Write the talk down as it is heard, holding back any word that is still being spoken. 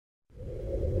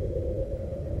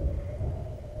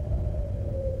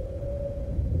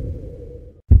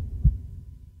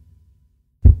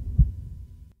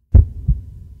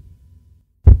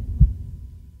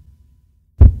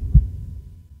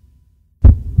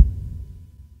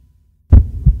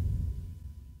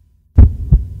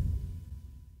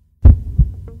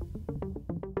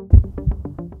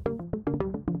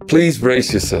Please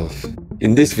brace yourself.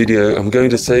 In this video, I'm going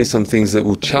to say some things that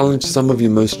will challenge some of your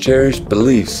most cherished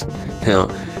beliefs. Now,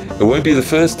 it won't be the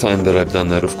first time that I've done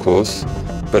that, of course,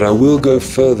 but I will go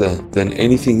further than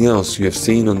anything else you have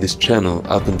seen on this channel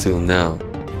up until now.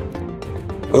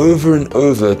 Over and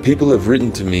over, people have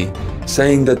written to me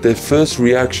saying that their first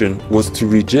reaction was to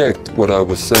reject what I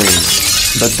was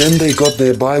saying. But then they got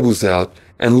their Bibles out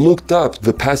and looked up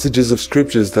the passages of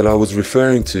scriptures that I was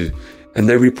referring to, and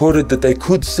they reported that they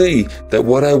could see that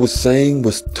what I was saying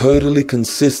was totally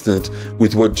consistent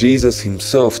with what Jesus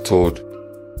himself taught.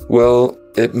 Well,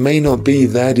 it may not be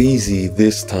that easy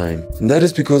this time. And that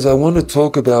is because I want to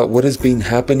talk about what has been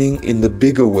happening in the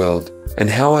bigger world and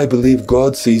how I believe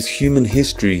God sees human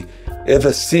history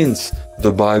ever since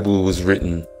the Bible was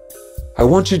written. I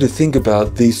want you to think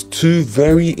about these two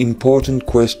very important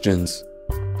questions.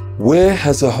 Where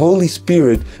has the Holy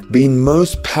Spirit been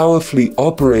most powerfully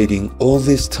operating all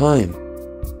this time?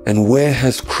 And where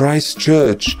has Christ's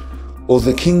church, or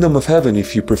the kingdom of heaven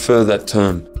if you prefer that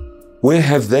term, where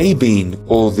have they been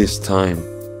all this time?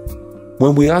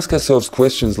 When we ask ourselves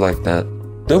questions like that,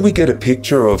 don't we get a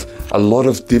picture of a lot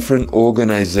of different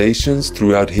organizations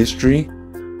throughout history?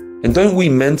 And don't we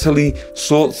mentally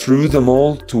sort through them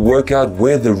all to work out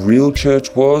where the real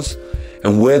church was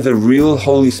and where the real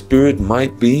Holy Spirit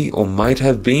might be or might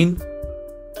have been?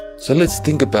 So let's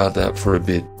think about that for a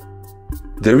bit.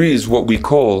 There is what we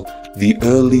call the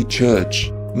early church,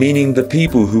 meaning the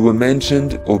people who were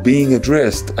mentioned or being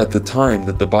addressed at the time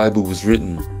that the Bible was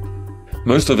written.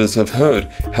 Most of us have heard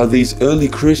how these early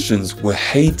Christians were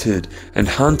hated and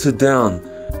hunted down,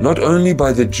 not only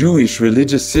by the Jewish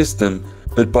religious system,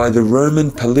 but by the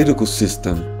Roman political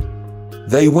system.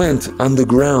 They went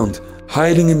underground,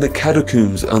 hiding in the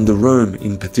catacombs under Rome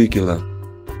in particular.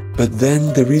 But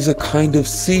then there is a kind of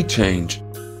sea change,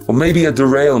 or maybe a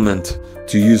derailment,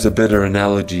 to use a better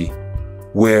analogy,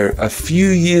 where a few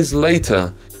years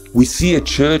later we see a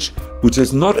church which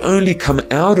has not only come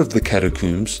out of the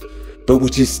catacombs, but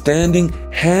which is standing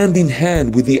hand in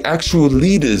hand with the actual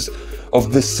leaders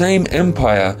of the same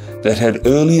empire that had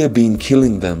earlier been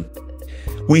killing them.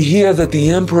 We hear that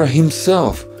the emperor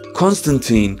himself,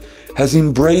 Constantine, has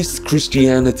embraced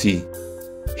Christianity.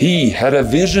 He had a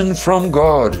vision from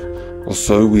God, or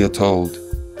so we are told.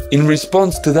 In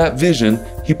response to that vision,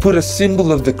 he put a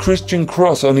symbol of the Christian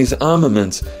cross on his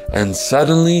armaments, and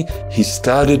suddenly he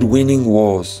started winning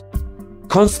wars.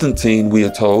 Constantine, we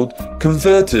are told,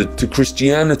 converted to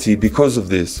Christianity because of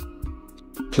this.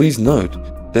 Please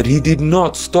note that he did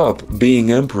not stop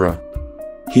being emperor.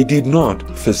 He did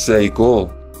not forsake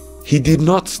all. He did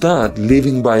not start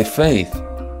living by faith.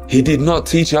 He did not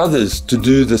teach others to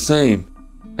do the same,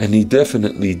 and he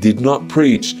definitely did not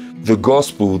preach the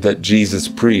gospel that Jesus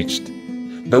preached.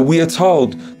 But we are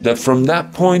told that from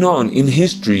that point on in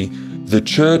history, the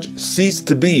church ceased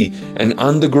to be an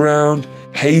underground,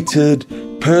 hated,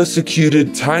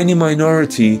 persecuted tiny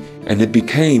minority, and it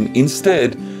became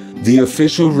instead the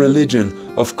official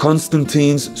religion of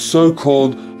Constantine's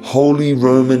so-called Holy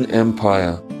Roman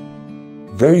Empire.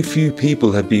 Very few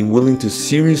people have been willing to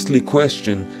seriously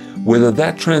question whether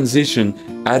that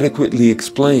transition adequately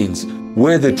explains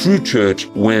where the true church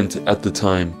went at the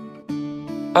time.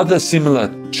 Other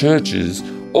similar churches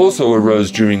also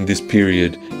arose during this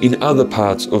period in other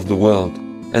parts of the world,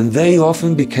 and they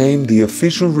often became the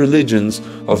official religions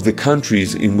of the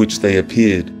countries in which they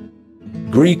appeared.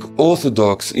 Greek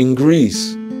Orthodox in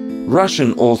Greece,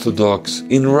 Russian Orthodox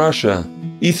in Russia,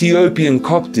 Ethiopian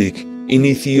Coptic in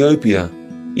Ethiopia,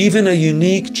 even a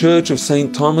unique Church of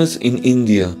St. Thomas in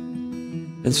India.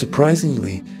 And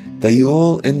surprisingly, they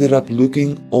all ended up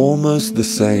looking almost the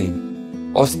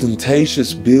same.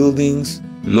 Ostentatious buildings,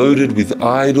 loaded with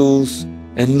idols,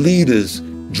 and leaders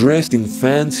dressed in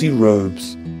fancy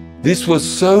robes. This was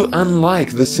so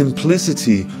unlike the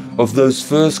simplicity of those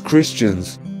first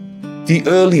Christians, the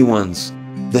early ones,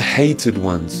 the hated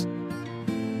ones.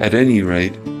 At any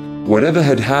rate, whatever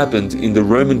had happened in the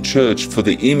Roman Church for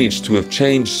the image to have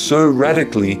changed so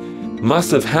radically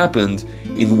must have happened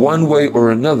in one way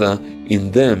or another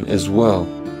in them as well.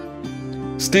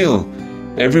 Still,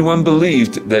 everyone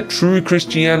believed that true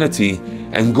Christianity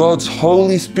and God's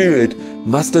Holy Spirit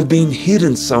must have been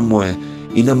hidden somewhere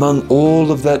in among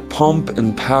all of that pomp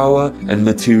and power and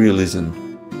materialism.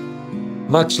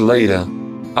 Much later,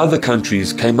 other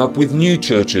countries came up with new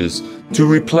churches to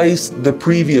replace the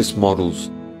previous models.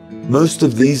 Most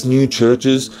of these new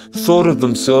churches thought of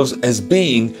themselves as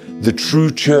being the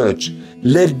true church,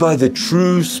 led by the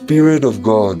true Spirit of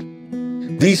God.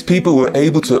 These people were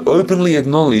able to openly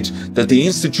acknowledge that the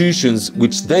institutions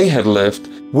which they had left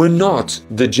were not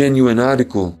the genuine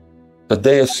article. but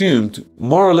they assumed,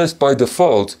 more or less by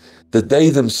default, that they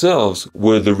themselves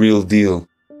were the real deal.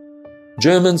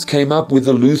 Germans came up with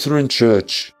the Lutheran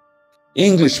Church.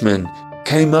 Englishmen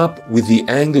came up with the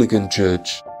Anglican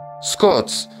Church.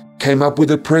 Scots came up with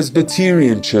the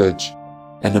Presbyterian Church.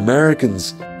 And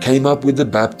Americans came up with the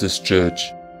Baptist Church.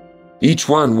 Each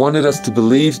one wanted us to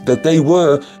believe that they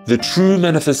were the true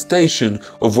manifestation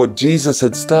of what Jesus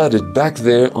had started back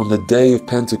there on the day of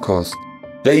Pentecost.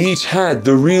 They each had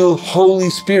the real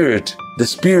Holy Spirit, the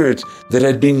Spirit that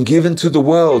had been given to the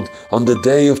world on the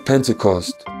day of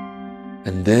Pentecost.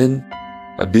 And then,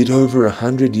 a bit over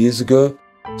 100 years ago,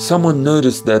 someone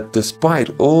noticed that despite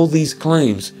all these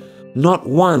claims, not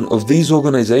one of these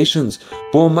organizations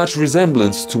bore much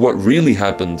resemblance to what really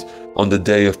happened on the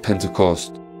day of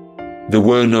Pentecost. There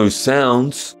were no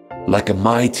sounds, like a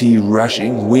mighty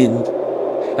rushing wind,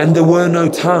 and there were no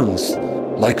tongues,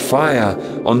 like fire,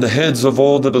 on the heads of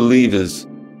all the believers.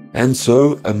 And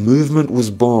so a movement was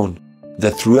born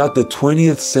that throughout the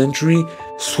 20th century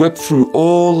swept through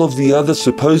all of the other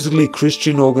supposedly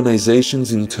Christian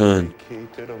organizations in turn.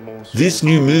 This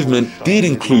new movement did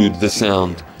include the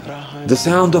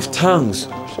sound of tongues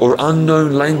or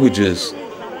unknown languages.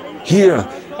 Here,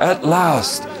 at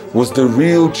last, was the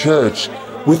real church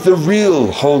with the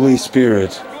real Holy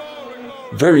Spirit.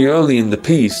 Very early in the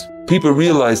piece, people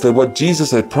realized that what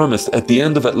Jesus had promised at the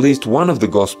end of at least one of the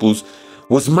Gospels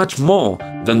was much more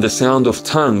than the sound of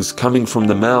tongues coming from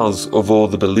the mouths of all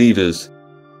the believers.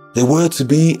 There were to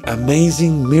be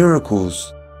amazing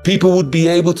miracles. People would be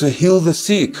able to heal the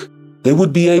sick. They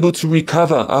would be able to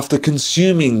recover after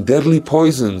consuming deadly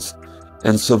poisons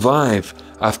and survive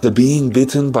after being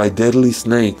bitten by deadly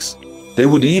snakes. They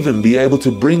would even be able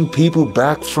to bring people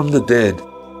back from the dead.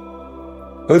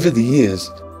 Over the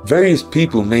years, various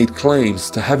people made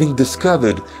claims to having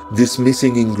discovered this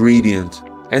missing ingredient,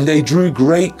 and they drew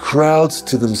great crowds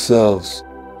to themselves.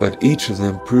 But each of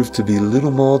them proved to be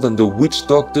little more than the witch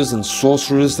doctors and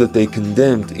sorcerers that they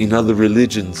condemned in other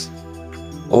religions.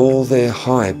 All their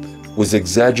hype was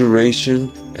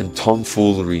exaggeration and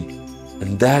tomfoolery,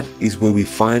 and that is where we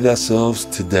find ourselves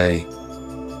today.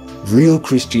 Real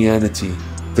Christianity,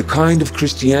 the kind of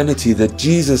Christianity that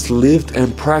Jesus lived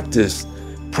and practiced,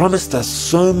 promised us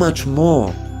so much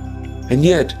more. And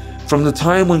yet, from the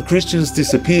time when Christians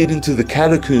disappeared into the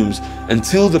catacombs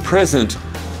until the present,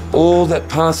 all that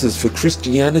passes for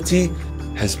Christianity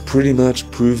has pretty much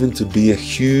proven to be a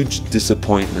huge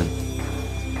disappointment.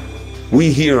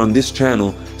 We here on this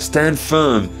channel stand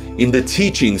firm in the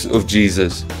teachings of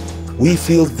Jesus. We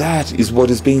feel that is what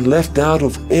is being left out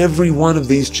of every one of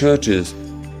these churches,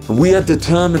 and we are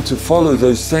determined to follow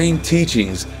those same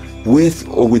teachings with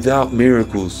or without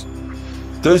miracles.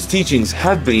 Those teachings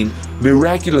have been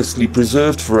miraculously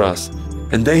preserved for us,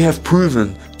 and they have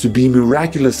proven to be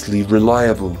miraculously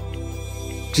reliable.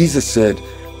 Jesus said,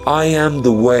 "I am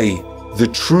the way, the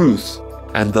truth,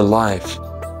 and the life."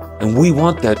 And we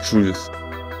want that truth,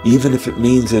 even if it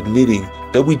means admitting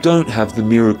that we don't have the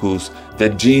miracles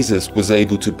that Jesus was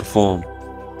able to perform.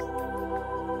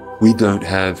 We don't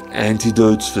have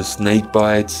antidotes for snake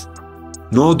bites,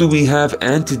 nor do we have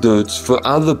antidotes for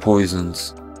other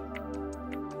poisons.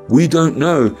 We don't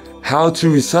know how to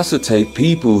resuscitate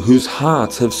people whose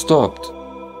hearts have stopped.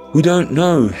 We don't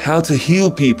know how to heal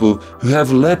people who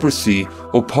have leprosy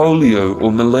or polio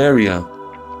or malaria.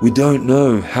 We don't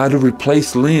know how to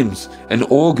replace limbs and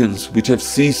organs which have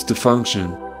ceased to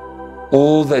function.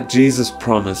 All that Jesus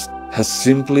promised has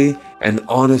simply and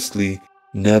honestly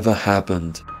never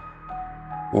happened.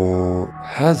 Or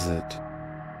has it?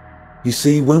 You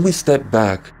see, when we step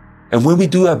back and when we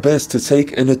do our best to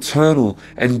take an eternal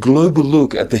and global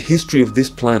look at the history of this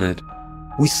planet,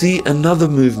 we see another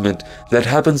movement that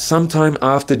happened sometime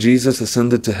after Jesus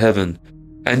ascended to heaven,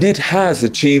 and it has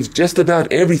achieved just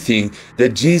about everything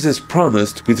that Jesus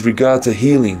promised with regard to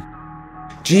healing.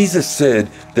 Jesus said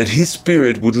that His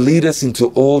Spirit would lead us into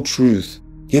all truth.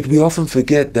 Yet we often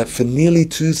forget that for nearly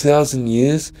 2,000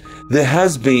 years, there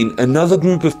has been another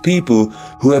group of people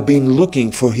who have been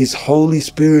looking for His Holy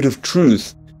Spirit of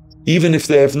truth, even if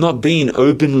they have not been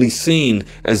openly seen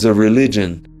as a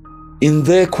religion. In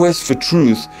their quest for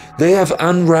truth, they have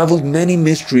unraveled many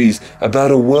mysteries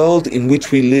about a world in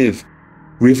which we live,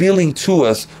 revealing to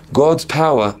us God's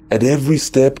power at every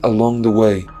step along the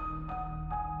way.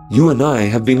 You and I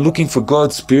have been looking for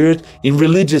God's Spirit in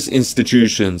religious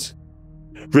institutions.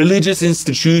 Religious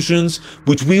institutions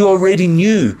which we already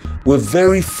knew were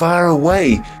very far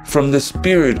away from the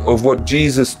spirit of what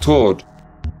Jesus taught.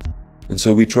 And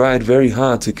so we tried very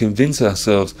hard to convince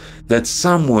ourselves that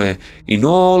somewhere in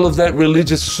all of that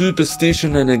religious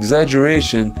superstition and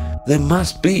exaggeration, there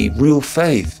must be real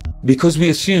faith. because we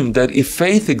assumed that if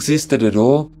faith existed at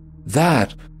all,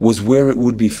 that was where it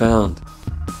would be found.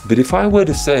 But if I were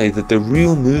to say that the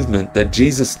real movement that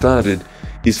Jesus started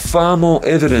is far more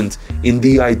evident in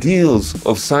the ideals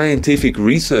of scientific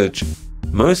research,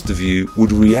 most of you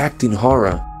would react in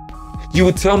horror. You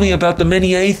would tell me about the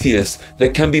many atheists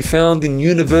that can be found in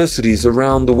universities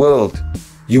around the world.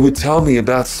 You would tell me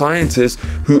about scientists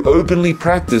who openly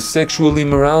practice sexual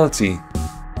immorality.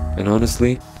 And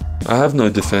honestly, I have no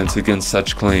defense against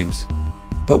such claims.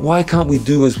 But why can't we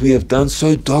do as we have done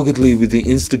so doggedly with the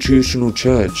institutional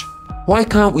church? Why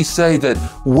can't we say that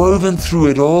woven through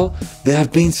it all, there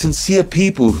have been sincere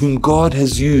people whom God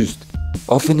has used,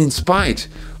 often in spite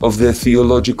of their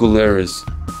theological errors?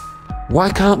 Why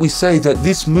can't we say that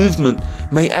this movement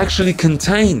may actually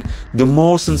contain the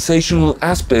more sensational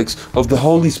aspects of the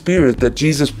Holy Spirit that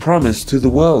Jesus promised to the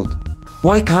world?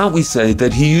 Why can't we say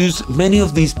that he used many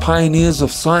of these pioneers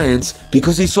of science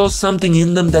because he saw something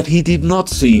in them that he did not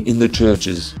see in the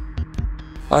churches?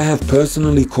 I have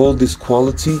personally called this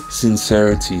quality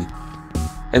sincerity.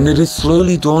 And it is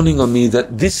slowly dawning on me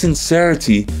that this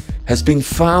sincerity has been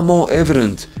far more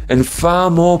evident and far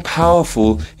more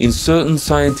powerful in certain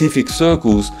scientific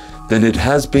circles than it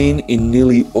has been in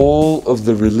nearly all of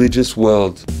the religious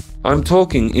world. I'm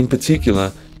talking in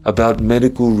particular about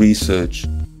medical research,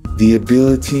 the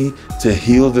ability to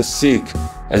heal the sick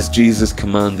as Jesus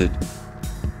commanded.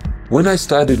 When I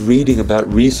started reading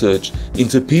about research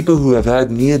into people who have had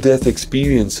near-death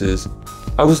experiences,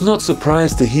 I was not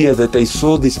surprised to hear that they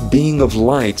saw this being of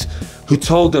light who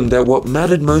told them that what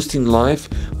mattered most in life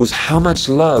was how much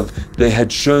love they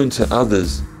had shown to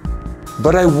others.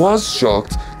 But I was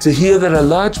shocked to hear that a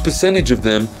large percentage of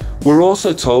them were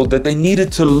also told that they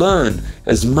needed to learn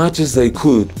as much as they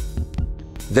could.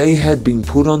 They had been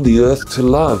put on the earth to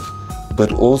love,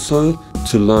 but also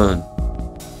to learn.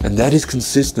 And that is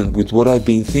consistent with what I've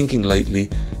been thinking lately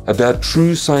about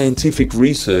true scientific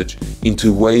research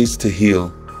into ways to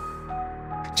heal.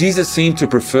 Jesus seemed to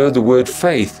prefer the word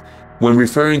faith when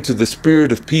referring to the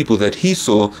spirit of people that he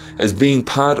saw as being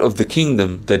part of the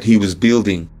kingdom that he was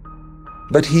building.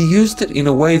 But he used it in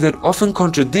a way that often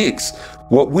contradicts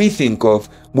what we think of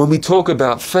when we talk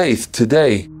about faith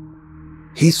today.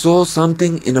 He saw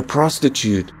something in a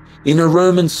prostitute, in a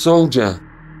Roman soldier,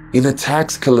 in a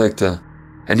tax collector,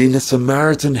 and in a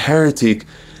Samaritan heretic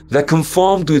that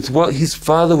conformed with what his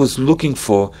father was looking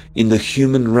for in the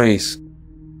human race.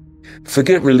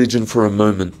 Forget religion for a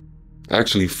moment.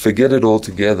 Actually, forget it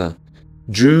altogether.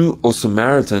 Jew or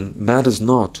Samaritan matters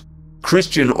not.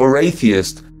 Christian or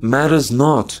atheist matters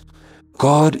not.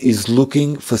 God is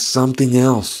looking for something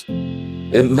else.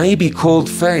 It may be called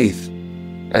faith.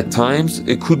 At times,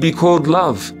 it could be called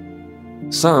love.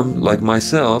 Some, like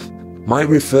myself, might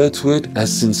refer to it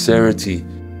as sincerity.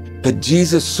 But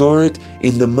Jesus saw it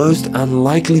in the most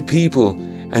unlikely people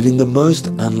and in the most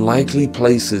unlikely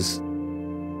places.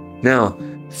 Now,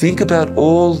 think about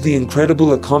all the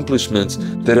incredible accomplishments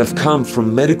that have come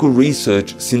from medical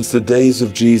research since the days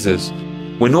of Jesus,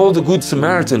 when all the Good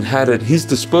Samaritan had at his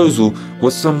disposal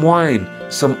was some wine,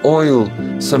 some oil,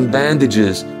 some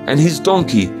bandages, and his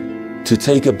donkey to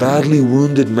take a badly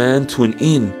wounded man to an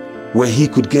inn where he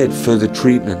could get further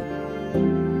treatment.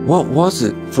 What was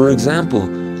it, for example,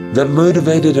 that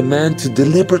motivated a man to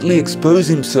deliberately expose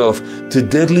himself to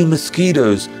deadly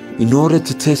mosquitoes in order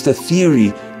to test a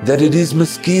theory that it is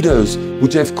mosquitoes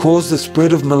which have caused the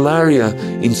spread of malaria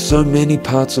in so many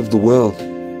parts of the world?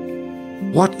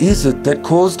 What is it that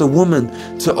caused a woman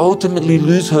to ultimately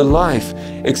lose her life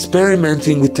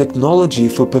experimenting with technology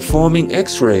for performing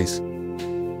X-rays?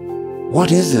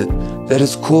 What is it that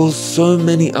has caused so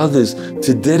many others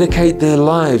to dedicate their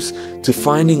lives to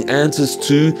finding answers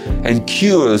to and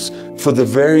cures for the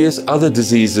various other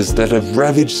diseases that have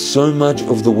ravaged so much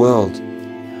of the world?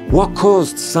 What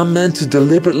caused some men to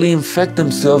deliberately infect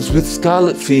themselves with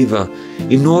scarlet fever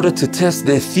in order to test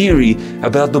their theory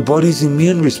about the body's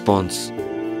immune response?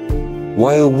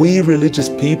 While we religious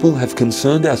people have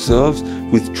concerned ourselves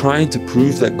with trying to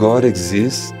prove that God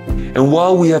exists, and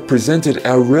while we have presented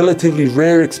our relatively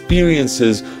rare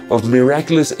experiences of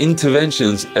miraculous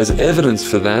interventions as evidence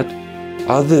for that,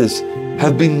 others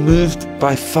have been moved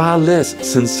by far less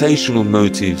sensational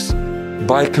motives,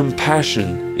 by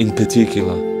compassion in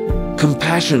particular.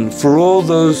 Compassion for all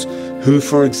those who,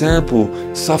 for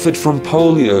example, suffered from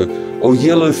polio or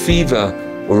yellow fever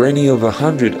or any of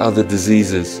 100 other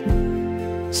diseases.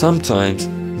 Sometimes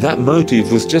that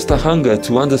motive was just a hunger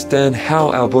to understand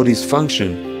how our bodies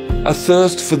function, a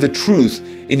thirst for the truth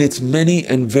in its many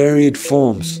and varied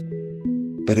forms.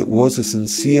 But it was a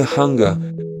sincere hunger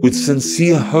with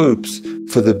sincere hopes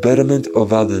for the betterment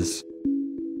of others.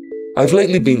 I've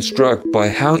lately been struck by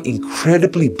how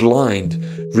incredibly blind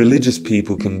religious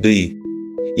people can be.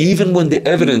 Even when the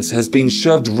evidence has been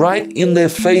shoved right in their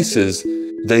faces,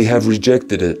 they have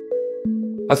rejected it.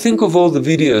 I think of all the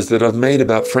videos that I've made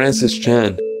about Francis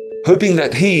Chan, hoping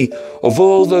that he, of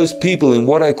all those people in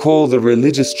what I call the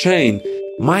religious chain,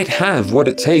 might have what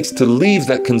it takes to leave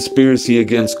that conspiracy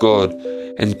against God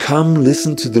and come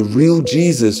listen to the real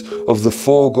Jesus of the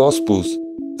four Gospels,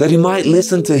 that he might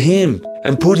listen to him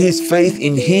and put his faith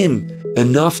in him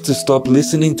enough to stop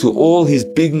listening to all his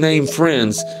big-name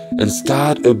friends and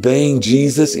start obeying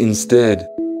Jesus instead.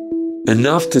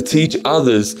 Enough to teach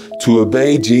others to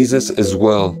obey Jesus as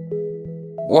well.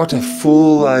 What a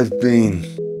fool I've been.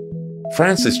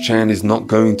 Francis Chan is not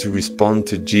going to respond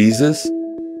to Jesus.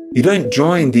 You don't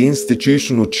join the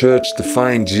institutional church to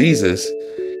find Jesus.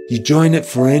 You join it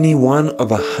for any one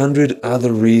of 100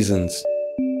 other reasons.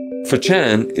 For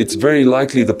Chan, it's very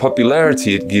likely the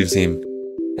popularity it gives him,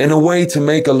 and a way to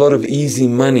make a lot of easy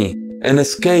money, an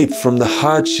escape from the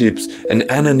hardships and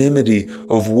anonymity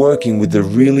of working with the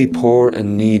really poor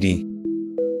and needy.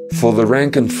 For the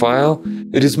rank and file,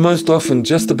 it is most often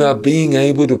just about being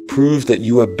able to prove that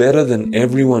you are better than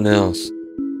everyone else.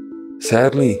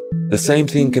 Sadly, the same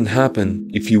thing can happen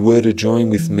if you were to join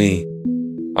with me.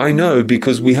 I know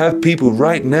because we have people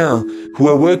right now who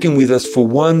are working with us for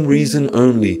one reason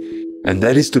only, and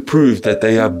that is to prove that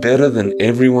they are better than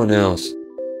everyone else.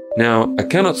 Now, I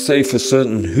cannot say for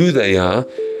certain who they are,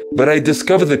 but I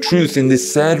discover the truth in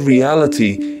this sad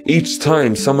reality each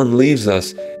time someone leaves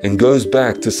us and goes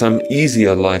back to some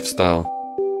easier lifestyle.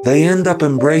 They end up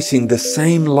embracing the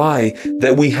same lie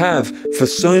that we have for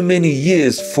so many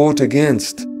years fought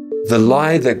against. The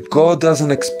lie that God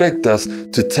doesn't expect us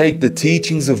to take the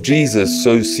teachings of Jesus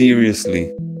so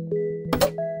seriously.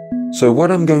 So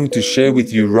what I'm going to share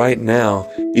with you right now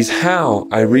is how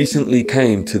I recently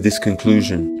came to this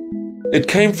conclusion. It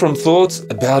came from thoughts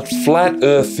about flat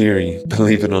earth theory,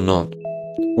 believe it or not.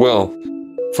 Well,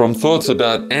 from thoughts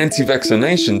about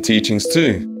anti-vaccination teachings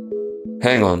too.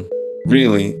 Hang on,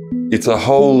 really, it's a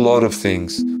whole lot of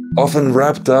things, often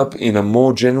wrapped up in a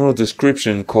more general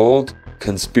description called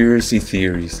conspiracy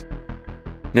theories.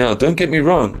 Now, don't get me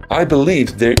wrong, I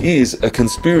believe there is a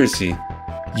conspiracy.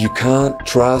 You can't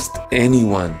trust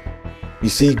anyone. You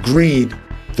see, greed,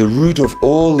 the root of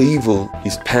all evil,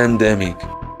 is pandemic.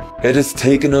 It has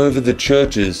taken over the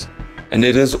churches, and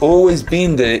it has always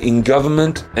been there in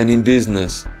government and in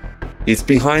business. It's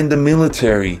behind the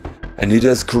military, and it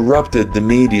has corrupted the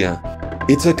media.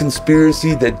 It's a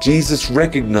conspiracy that Jesus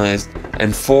recognized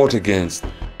and fought against.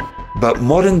 But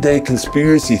modern-day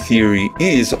conspiracy theory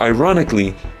is,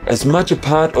 ironically, as much a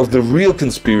part of the real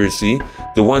conspiracy,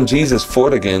 the one Jesus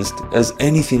fought against, as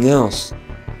anything else.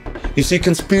 You see,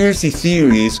 conspiracy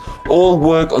theories all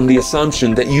work on the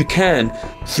assumption that you can,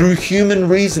 through human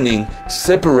reasoning,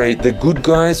 separate the good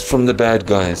guys from the bad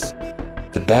guys.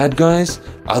 The bad guys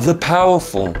are the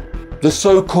powerful, the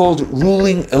so-called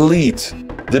ruling elite,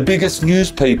 the biggest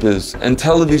newspapers and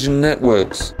television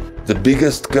networks, the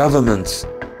biggest governments,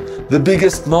 the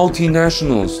biggest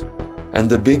multinationals, and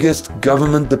the biggest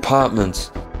government departments,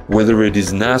 whether it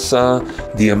is NASA,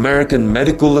 the American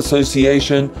Medical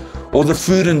Association, or the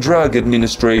Food and Drug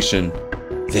Administration.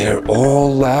 They're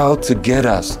all out to get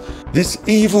us, this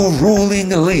evil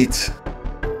ruling elite.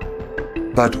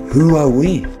 But who are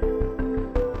we?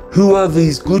 Who are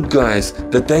these good guys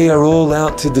that they are all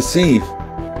out to deceive?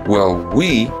 Well,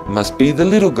 we must be the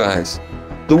little guys,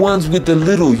 the ones with the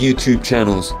little YouTube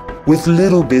channels, with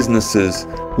little businesses,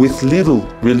 with little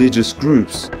religious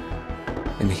groups.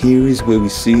 And here is where we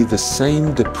see the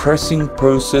same depressing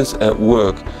process at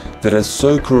work that has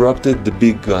so corrupted the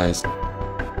big guys.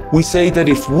 We say that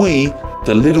if we,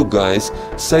 the little guys,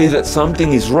 say that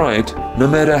something is right, no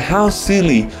matter how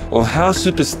silly or how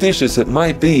superstitious it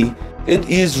might be, it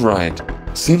is right,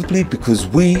 simply because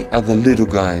we are the little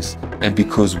guys and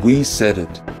because we said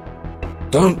it.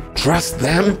 Don't trust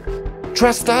them,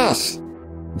 trust us.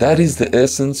 That is the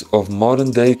essence of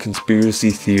modern-day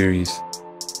conspiracy theories.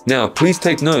 Now, please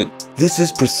take note, this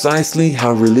is precisely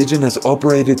how religion has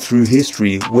operated through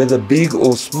history, whether big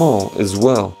or small as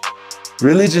well.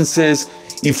 Religion says,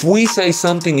 if we say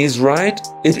something is right,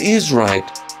 it is right.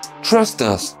 Trust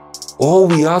us. All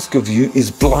we ask of you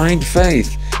is blind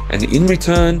faith, and in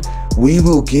return, we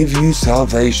will give you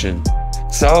salvation.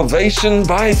 Salvation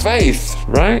by faith,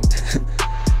 right?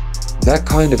 That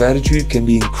kind of attitude can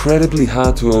be incredibly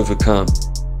hard to overcome.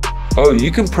 Oh,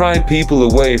 you can pry people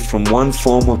away from one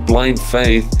form of blind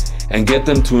faith and get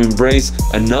them to embrace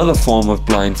another form of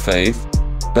blind faith,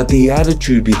 but the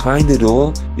attitude behind it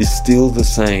all is still the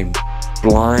same: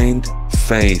 blind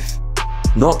faith.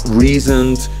 not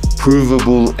reasoned,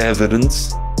 provable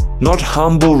evidence, not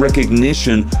humble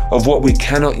recognition of what we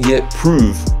cannot yet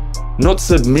prove, not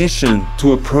submission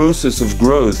to a process of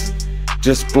growth,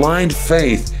 just blind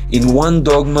faith in one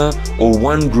dogma or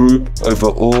one group over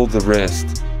all the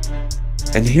rest.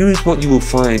 And here is what you will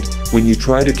find when you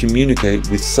try to communicate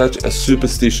with such a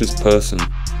superstitious person.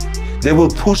 They will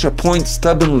push a point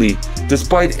stubbornly,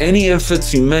 despite any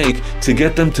efforts you make to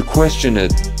get them to question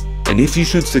it. And if you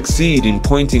should succeed in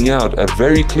pointing out a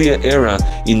very clear error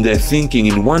in their thinking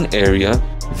in one area,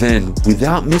 then,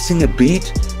 without missing a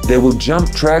beat, they will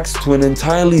jump tracks to an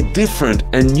entirely different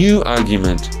and new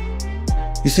argument.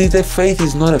 You see, their faith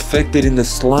is not affected in the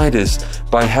slightest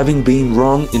by having been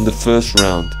wrong in the first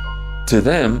round. To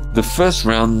them, the first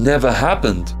round never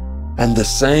happened. And the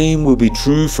same will be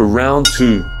true for round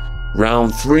 2,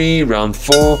 round 3, round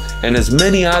 4, and as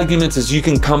many arguments as you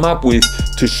can come up with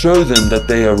to show them that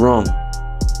they are wrong.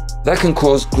 That can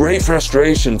cause great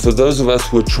frustration for those of us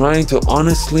who are trying to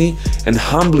honestly and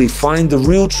humbly find the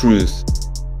real truth.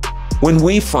 When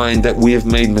we find that we have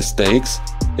made mistakes,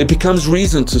 it becomes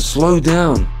reason to slow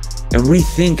down and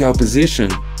rethink our position,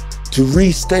 to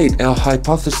restate our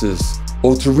hypothesis,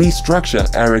 or to restructure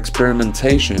our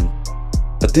experimentation.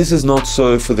 But this is not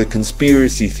so for the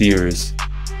conspiracy theorists.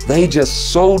 They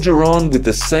just soldier on with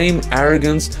the same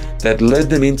arrogance that led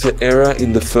them into error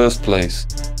in the first place.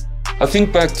 I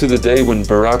think back to the day when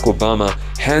Barack Obama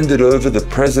handed over the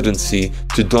presidency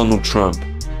to Donald Trump.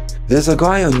 There's a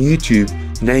guy on YouTube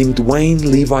named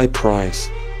Wayne Levi Price.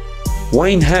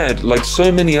 Wayne had, like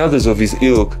so many others of his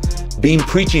ilk, been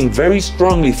preaching very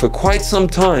strongly for quite some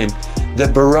time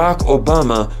that Barack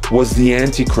Obama was the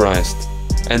Antichrist,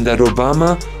 and that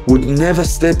Obama would never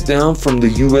step down from the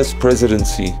US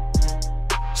presidency.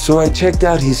 So I checked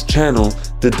out his channel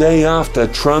the day after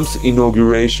Trump's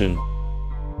inauguration.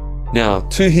 Now,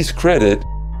 to his credit,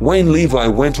 Wayne Levi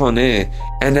went on air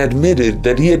and admitted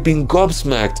that he had been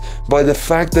gobsmacked by the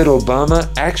fact that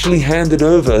Obama actually handed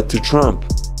over to Trump.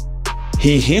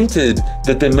 He hinted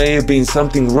that there may have been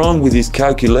something wrong with his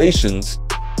calculations,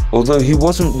 although he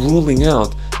wasn't ruling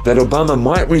out that Obama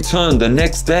might return the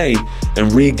next day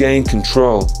and regain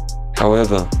control.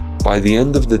 However, by the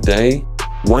end of the day,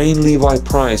 Wayne Levi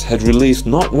Price had released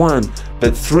not 1,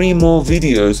 but 3 more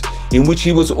videos in which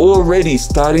he was already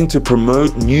starting to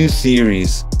promote new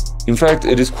theories. In fact,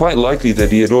 it is quite likely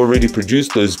that he had already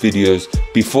produced those videos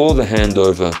before the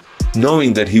handover,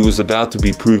 knowing that he was about to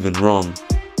be proven wrong.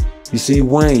 You see,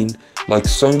 Wayne, like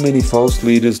so many false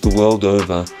leaders the world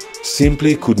over,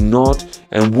 simply could not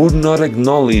and would not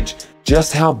acknowledge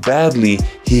just how badly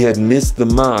he had missed the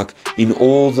mark in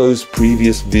all those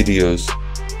previous videos.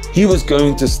 He was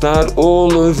going to start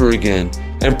all over again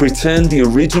and pretend the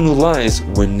original lies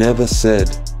were never said.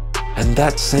 And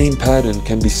that same pattern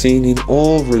can be seen in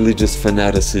all religious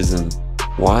fanaticism.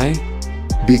 Why?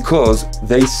 Because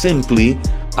they simply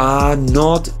are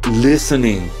not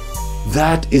listening.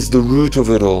 That is the root of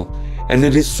it all. And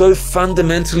it is so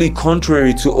fundamentally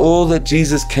contrary to all that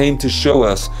Jesus came to show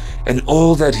us and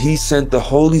all that He sent the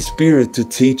Holy Spirit to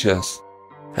teach us.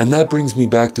 And that brings me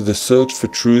back to the search for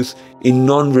truth in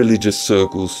non-religious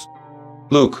circles.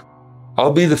 Look,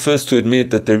 I'll be the first to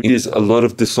admit that there is a lot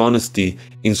of dishonesty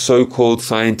in so-called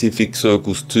scientific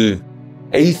circles too.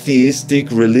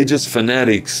 Atheistic religious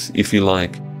fanatics, if you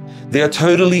like. They are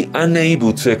totally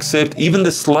unable to accept even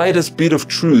the slightest bit of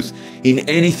truth in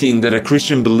anything that a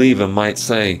Christian believer might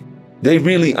say. They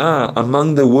really are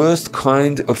among the worst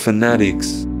kind of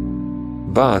fanatics.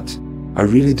 But I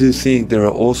really do think there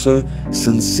are also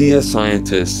sincere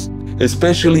scientists,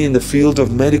 especially in the field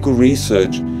of medical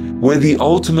research, where the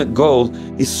ultimate goal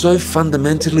is so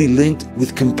fundamentally linked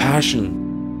with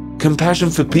compassion. Compassion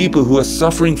for people who are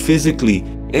suffering physically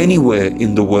anywhere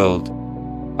in the world.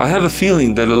 I have a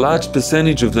feeling that a large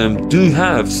percentage of them do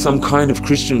have some kind of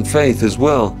Christian faith as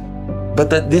well, but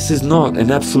that this is not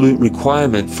an absolute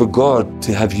requirement for God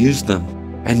to have used them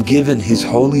and given His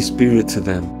Holy Spirit to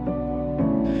them.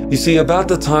 You see, about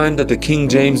the time that the King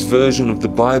James Version of the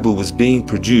Bible was being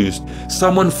produced,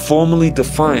 someone formally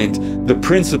defined the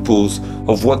principles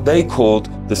of what they called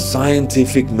the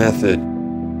scientific method.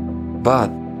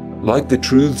 But, like the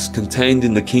truths contained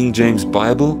in the King James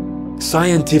Bible,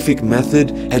 scientific method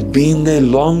had been there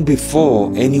long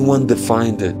before anyone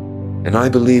defined it. And I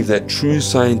believe that true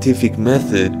scientific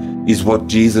method is what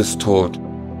Jesus taught.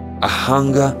 A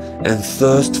hunger and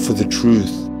thirst for the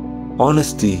truth.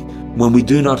 Honesty when we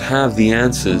do not have the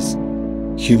answers.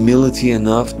 Humility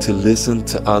enough to listen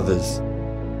to others.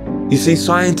 You see,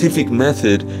 scientific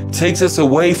method takes us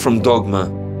away from dogma,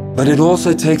 but it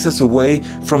also takes us away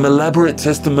from elaborate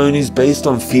testimonies based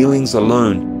on feelings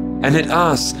alone. And it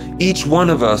asks each one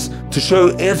of us to show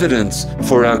evidence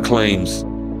for our claims,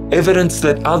 evidence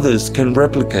that others can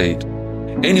replicate.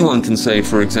 Anyone can say,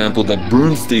 for example, that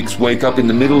broomsticks wake up in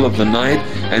the middle of the night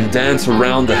and dance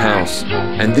around the house.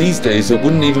 And these days it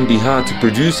wouldn't even be hard to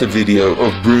produce a video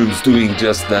of brooms doing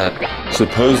just that,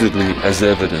 supposedly as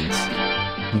evidence.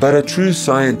 But a true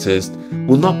scientist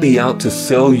will not be out to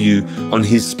sell you on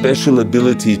his special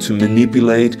ability to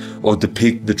manipulate or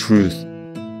depict the truth.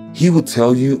 He will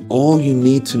tell you all you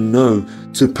need to know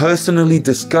to personally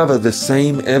discover the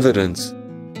same evidence.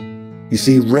 You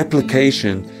see,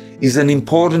 replication is an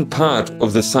important part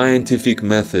of the scientific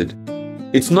method.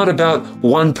 It's not about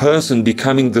one person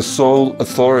becoming the sole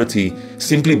authority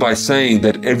simply by saying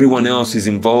that everyone else is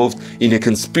involved in a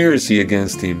conspiracy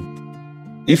against him.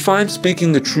 If I'm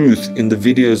speaking the truth in the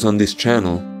videos on this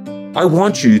channel, I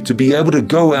want you to be able to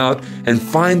go out and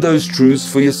find those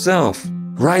truths for yourself,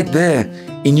 right there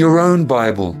in your own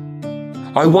Bible.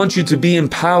 I want you to be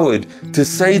empowered to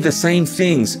say the same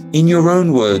things in your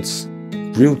own words.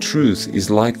 Real truth is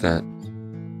like that.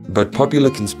 But popular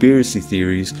conspiracy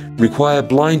theories require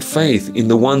blind faith in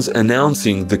the ones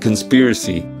announcing the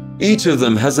conspiracy. Each of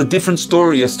them has a different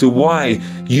story as to why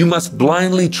you must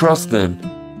blindly trust them.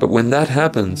 But when that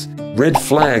happens, red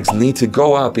flags need to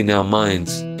go up in our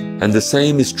minds. And the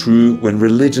same is true when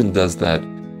religion does that,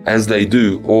 as they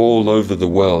do all over the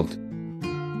world.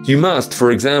 You must,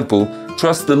 for example,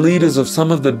 trust the leaders of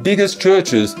some of the biggest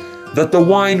churches that the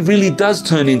wine really does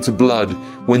turn into blood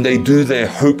when they do their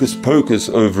hocus pocus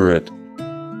over it.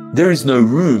 There is no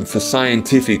room for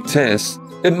scientific tests.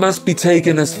 It must be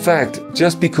taken as fact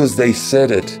just because they said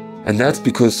it. And that's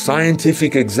because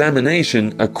scientific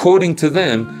examination, according to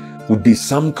them, would be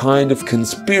some kind of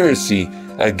conspiracy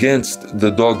against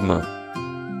the dogma.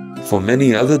 For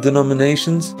many other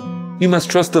denominations, you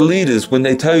must trust the leaders when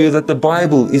they tell you that the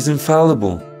Bible is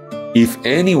infallible. If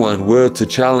anyone were to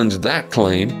challenge that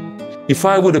claim, if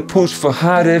I were to push for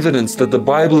hard evidence that the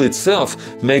Bible itself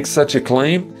makes such a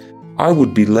claim, I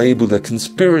would be labeled a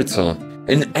conspirator,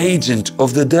 an agent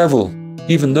of the devil,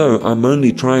 even though I'm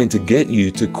only trying to get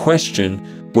you to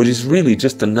question what is really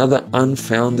just another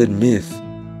unfounded myth.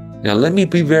 Now let me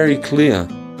be very clear.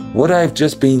 What I've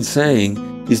just been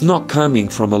saying is not coming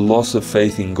from a loss of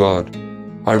faith in God.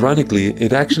 Ironically,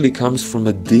 it actually comes from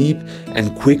a deep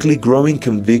and quickly growing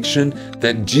conviction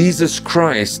that Jesus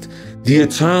Christ, the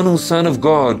eternal Son of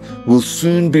God, will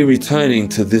soon be returning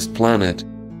to this planet.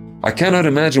 I cannot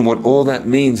imagine what all that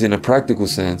means in a practical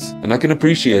sense, and I can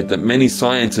appreciate that many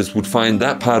scientists would find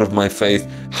that part of my faith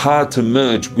hard to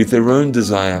merge with their own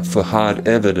desire for hard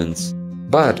evidence.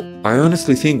 But I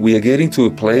honestly think we are getting to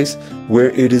a place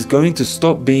where it is going to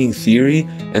stop being theory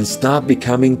and start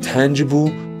becoming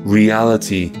tangible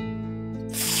reality.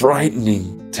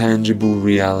 Frightening tangible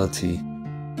reality.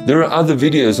 There are other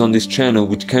videos on this channel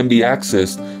which can be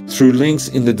accessed through links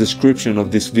in the description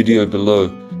of this video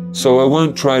below, so I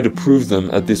won't try to prove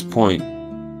them at this point.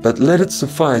 But let it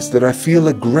suffice that I feel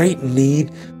a great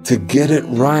need to get it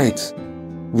right.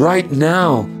 Right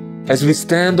now, as we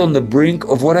stand on the brink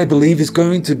of what I believe is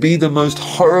going to be the most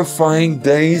horrifying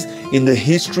days in the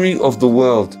history of the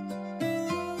world.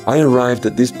 I arrived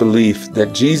at this belief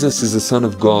that Jesus is the Son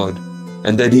of God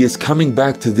and that He is coming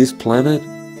back to this planet.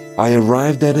 I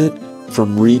arrived at it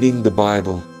from reading the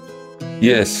Bible.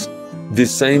 Yes,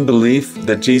 this same belief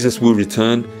that Jesus will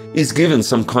return is given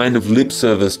some kind of lip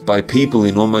service by people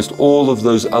in almost all of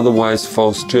those otherwise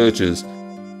false churches.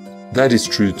 That is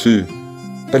true too.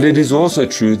 But it is also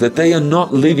true that they are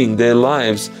not living their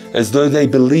lives as though they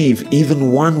believe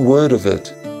even one word of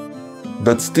it.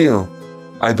 But still,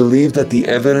 I believe that the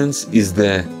evidence is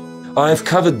there. I have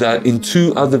covered that in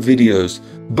 2 other videos,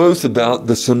 both about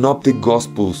the Synoptic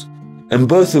Gospels, and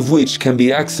both of which can be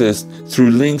accessed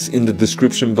through links in the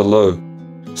description below.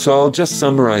 So I'll just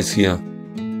summarize here.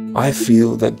 I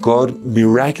feel that God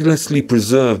miraculously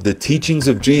preserved the teachings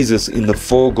of Jesus in the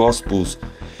 4 Gospels,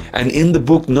 and in the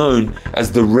book known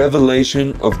as the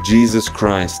Revelation of Jesus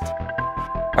Christ.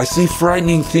 I see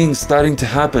frightening things starting to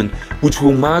happen which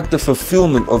will mark the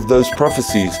fulfillment of those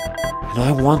prophecies, and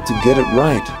I want to get it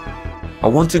right. I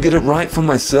want to get it right for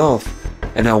myself,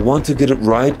 and I want to get it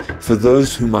right for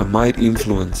those whom I might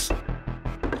influence.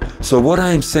 So what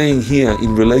I am saying here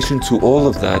in relation to all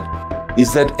of that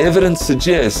is that evidence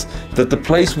suggests that the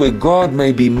place where God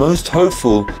may be most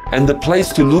hopeful and the place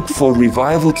to look for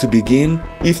revival to begin,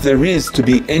 if there is to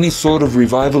be any sort of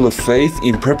revival of faith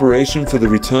in preparation for the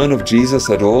return of Jesus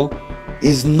at all,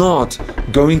 is not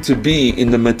going to be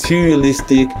in the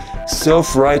materialistic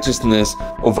self-righteousness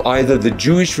of either the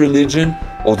Jewish religion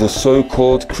or the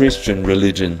so-called Christian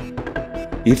religion.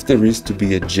 If there is to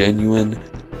be a genuine,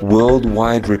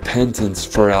 worldwide repentance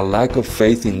for our lack of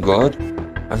faith in God,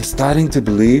 I'm starting to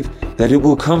believe that it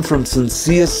will come from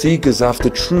sincere seekers after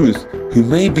truth who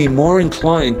may be more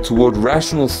inclined toward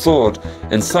rational thought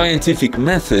and scientific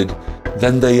method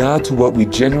than they are to what we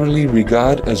generally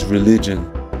regard as religion.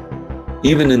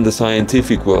 Even in the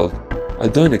scientific world, I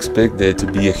don't expect there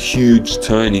to be a huge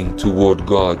turning toward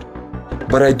God.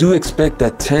 But I do expect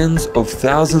that tens of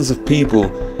thousands of people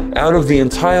out of the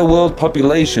entire world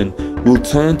population will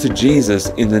turn to Jesus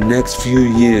in the next few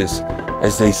years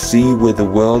as they see where the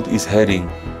world is heading.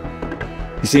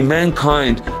 You see,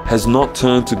 mankind has not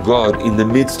turned to God in the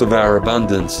midst of our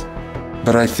abundance.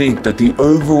 But I think that the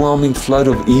overwhelming flood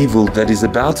of evil that is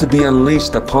about to be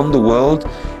unleashed upon the world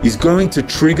is going to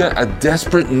trigger a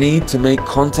desperate need to make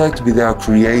contact with our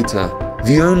Creator,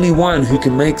 the only one who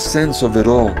can make sense of it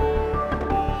all.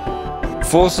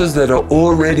 Forces that are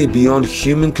already beyond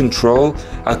human control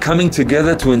are coming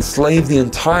together to enslave the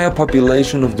entire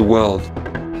population of the world.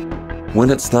 When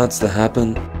it starts to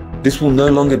happen, this will no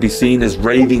longer be seen as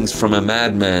ravings from a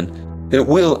madman. It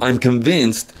will, I'm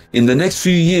convinced, in the next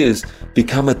few years,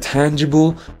 become a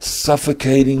tangible,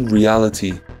 suffocating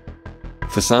reality.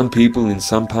 For some people in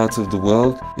some parts of the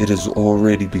world, it has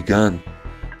already begun.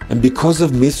 And because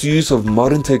of misuse of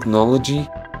modern technology,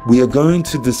 we are going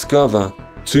to discover,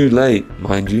 too late,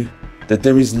 mind you, that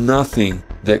there is nothing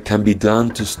that can be done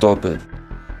to stop it.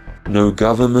 No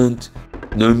government,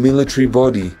 no military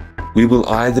body. We will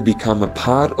either become a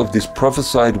part of this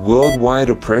prophesied worldwide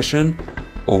oppression,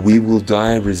 or we will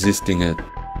die resisting it.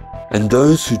 And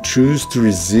those who choose to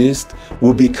resist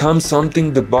will become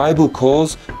something the Bible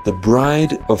calls the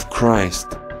bride of Christ.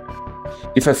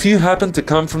 If a few happen to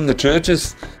come from the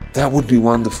churches, that would be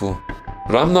wonderful.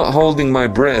 But I'm not holding my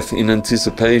breath in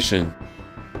anticipation.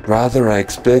 Rather, I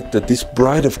expect that this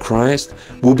bride of Christ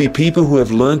will be people who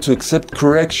have learned to accept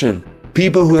correction,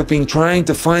 people who have been trying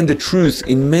to find the truth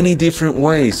in many different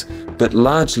ways, but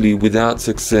largely without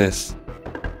success.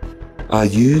 Are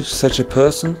you such a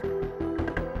person?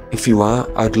 If you are,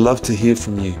 I'd love to hear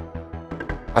from you.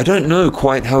 I don't know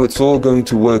quite how it's all going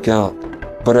to work out,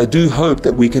 but I do hope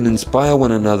that we can inspire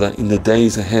one another in the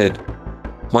days ahead.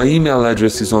 My email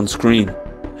address is on screen.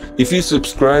 If you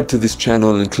subscribe to this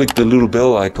channel and click the little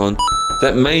bell icon,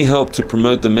 that may help to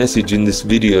promote the message in this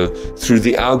video through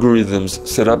the algorithms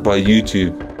set up by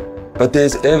YouTube. But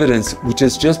there's evidence which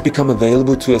has just become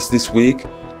available to us this week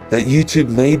that YouTube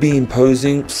may be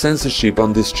imposing censorship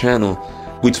on this channel,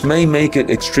 which may make it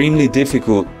extremely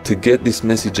difficult to get this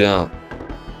message out.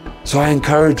 So I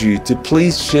encourage you to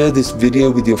please share this video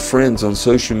with your friends on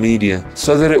social media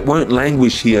so that it won't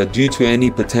languish here due to any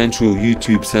potential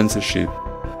YouTube censorship.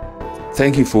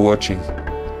 Thank you for watching.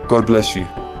 God bless you.